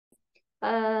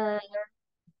Uh,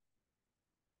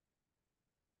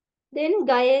 then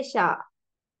Gayesha,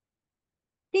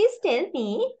 please tell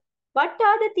me what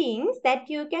are the things that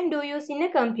you can do using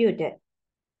a computer?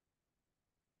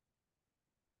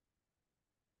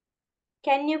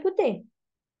 Can you put it?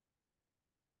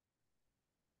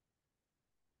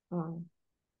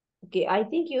 Okay, I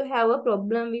think you have a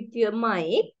problem with your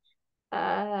mic.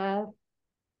 Uh,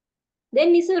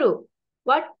 then Nisuru,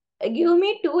 what? Give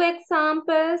me 2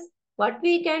 examples. What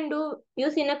we can do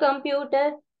using a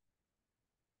computer?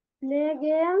 Play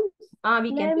games.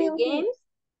 We Play can play music. games.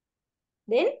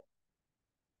 Then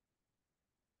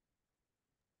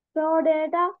Store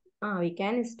data. we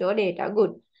can store data.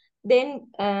 Good. Then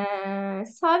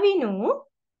Savinu,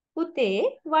 Pute,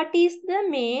 what is the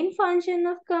main function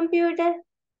of computer?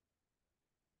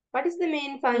 What is the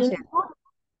main function?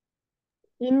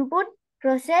 Input,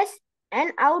 process,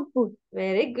 and output.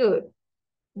 Very good.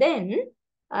 Then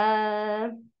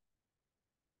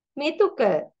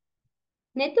Netuka.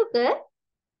 Netuka,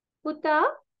 Puta,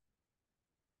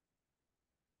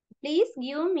 please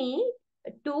give me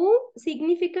 2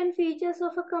 significant features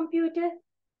of a computer.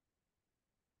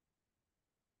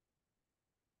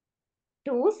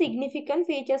 2 significant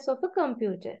features of a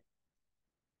computer.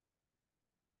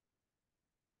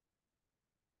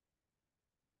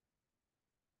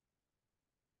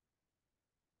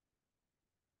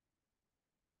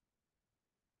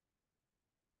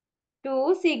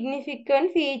 Two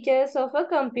significant features of a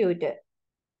computer.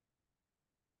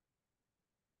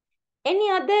 Any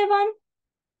other one?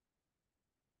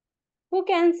 Who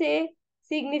can say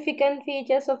significant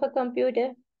features of a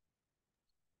computer?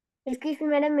 Excuse me,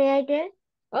 madam, may I tell?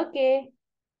 Okay.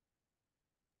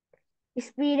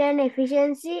 Speed and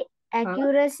efficiency,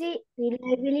 accuracy,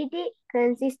 reliability,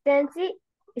 consistency,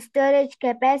 storage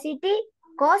capacity,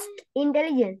 cost,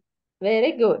 intelligence.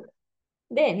 Very good.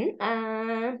 Then,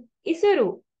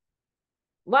 Isuru,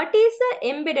 what is an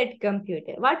embedded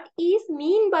computer? What is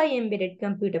mean by embedded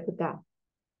computer, Puta?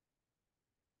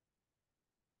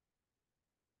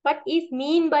 What is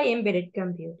mean by embedded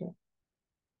computer?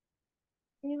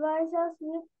 Devices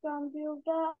with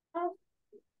computers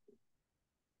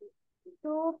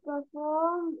to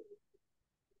perform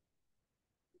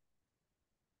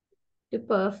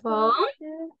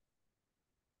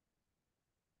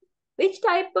Which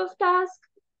type of task?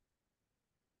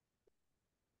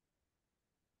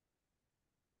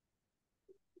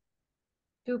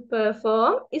 To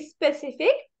perform a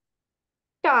specific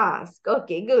task.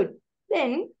 Okay, good.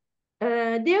 Then,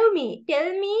 Devmi,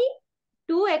 tell me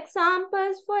 2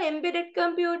 examples for embedded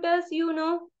computers,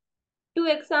 2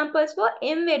 examples for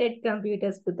embedded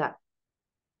computers, Puta.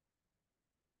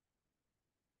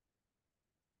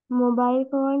 mobile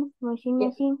phone, washing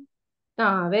machine.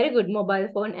 Very good. Mobile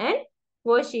phone and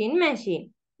washing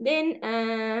machine. Then,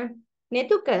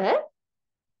 Netuka,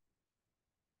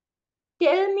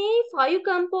 tell me 5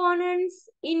 components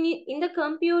in the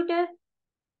computer.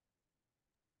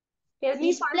 Tell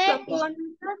me 5 components.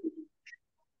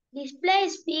 Display,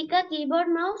 speaker, keyboard,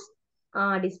 mouse.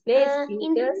 Display,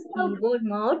 speakers, keyboard,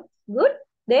 mouse. Good.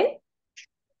 Then,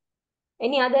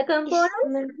 any other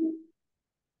components?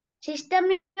 System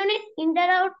unit,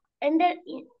 internet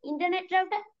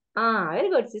router. Very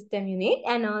good. System unit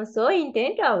and also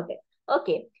internet router.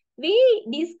 Okay. We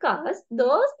discussed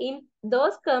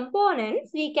those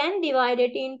components. We can divide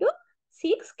it into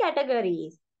 6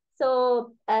 categories.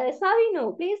 So,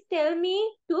 Savinu, please tell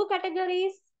me 2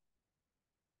 categories.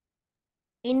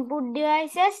 Input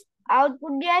devices,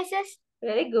 output devices.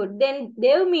 Very good. Then,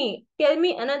 Devmi, tell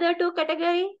me another 2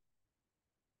 categories.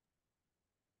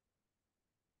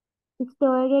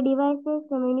 Storage devices,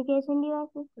 communication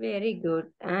devices. Very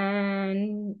good.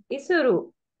 And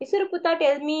Isuru. Isuru Puta,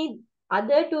 tell me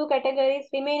other 2 categories,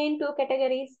 remaining 2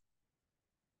 categories.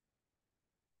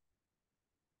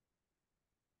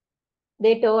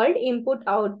 They told input,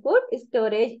 output,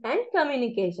 storage, and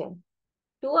communication.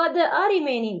 2 other are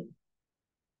remaining.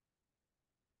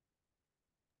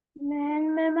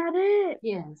 Main memory.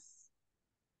 Yes.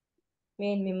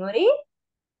 Main memory.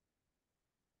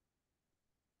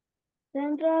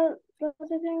 Central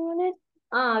processing unit.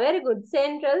 Very good.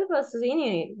 Central processing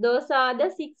unit. Those are the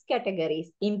 6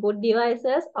 categories. Input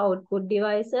devices, output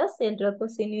devices, central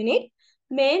processing unit,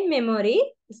 main memory,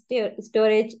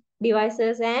 storage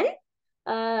devices, and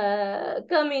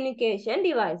communication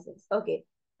devices. Okay.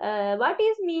 What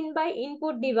is mean by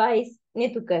input device,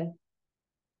 Netukan?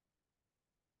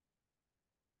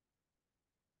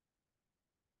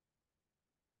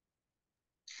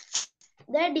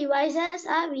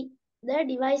 The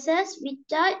devices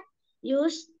which are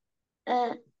used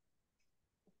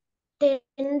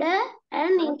tender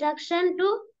and instruction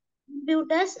to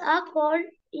computers are called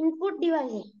input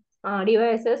devices.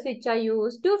 Devices which are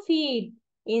used to feed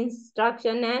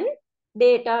instruction and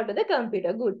data to the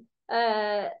computer. Good.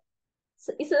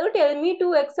 So tell me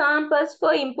two examples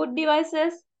for input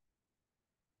devices.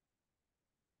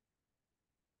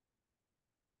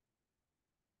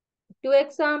 Two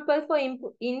examples for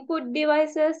input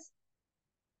devices.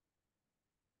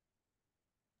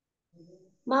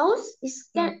 Mouse,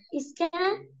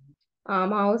 scanner.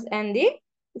 Mouse and the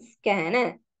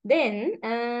scanner. Then,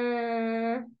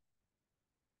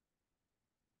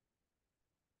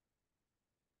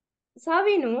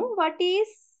 Savinu, what is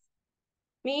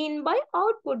mean by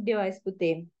output device,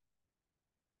 Pute?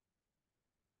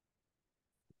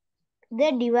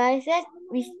 The devices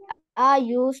which are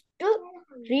used to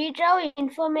retrieve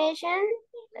information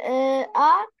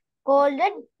are called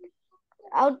the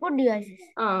output devices.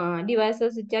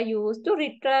 Devices which are used to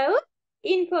retrieve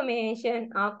information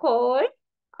are called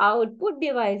output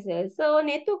devices. So,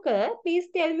 Netuka, please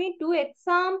tell me two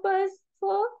examples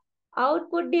for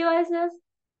output devices.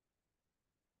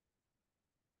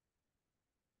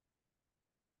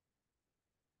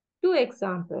 Two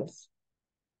examples.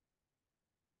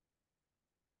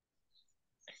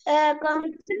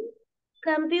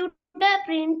 Computer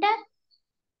printer.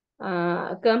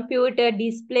 Computer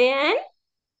display and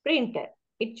printer.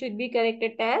 It should be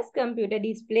corrected as computer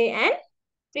display and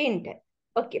printer.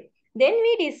 Okay. Then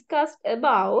we discussed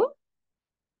about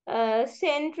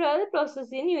central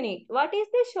processing unit. What is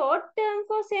the short term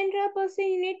for central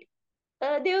processing unit,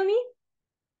 Devami?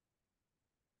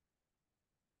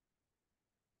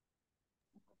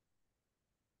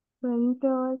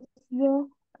 Controls the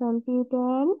computer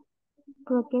and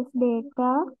process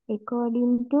data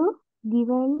according to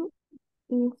given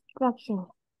instructions.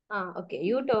 Okay.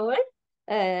 You told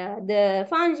the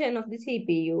function of the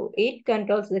CPU. It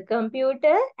controls the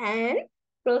computer and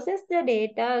process the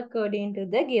data according to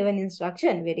the given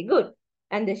instruction. Very good.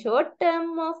 And the short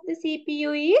term of the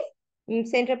CPU is,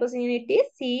 central processing unit is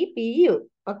CPU.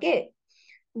 Okay.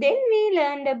 Then we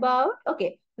learned about,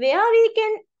 okay, where we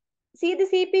can see the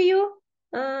CPU?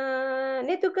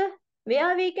 Netuka,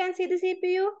 where we can see the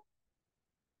CPU?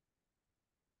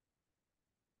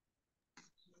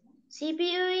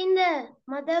 CPU in the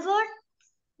motherboard.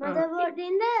 Motherboard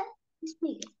in the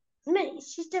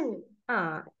system.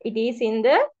 It is in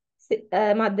the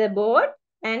motherboard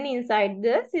and inside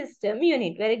the system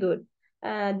unit. Very good.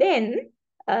 Then,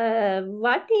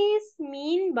 what is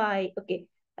mean by, okay,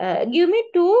 give me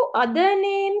two other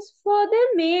names for the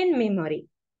main memory.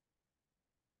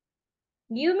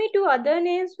 Give me two other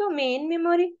names for main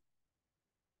memory.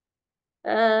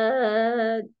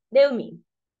 Devmi.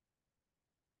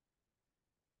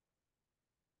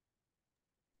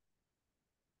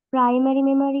 Primary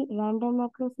memory, random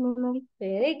access memory.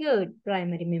 Very good.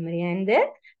 Primary memory and the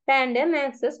random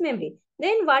access memory.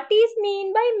 Then what is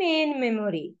mean by main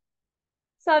memory?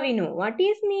 Savinu, what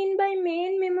is mean by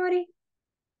main memory?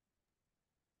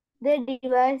 The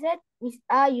devices which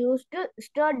are used to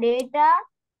store data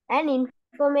and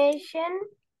information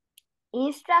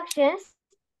instructions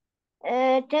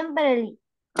temporarily.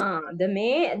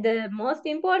 The most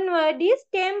important word is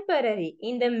temporary.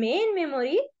 In the main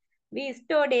memory, we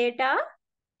store data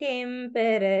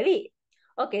temporarily.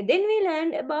 Okay, then we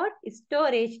learned about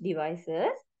storage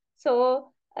devices.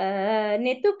 So,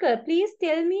 Netuka, please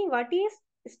tell me what is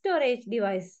storage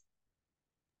device?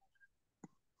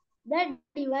 The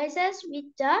devices which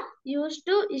are used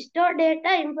to store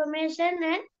data, information,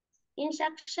 and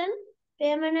instruction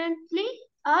permanently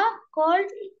are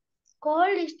called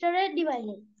storage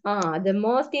devices. The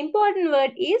most important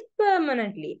word is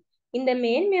permanently. In the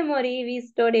main memory, we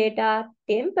store data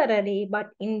temporarily, but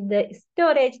in the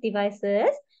storage devices,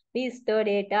 we store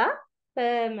data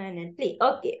permanently.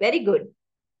 Okay, very good.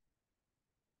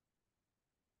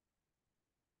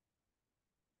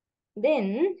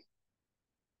 Then,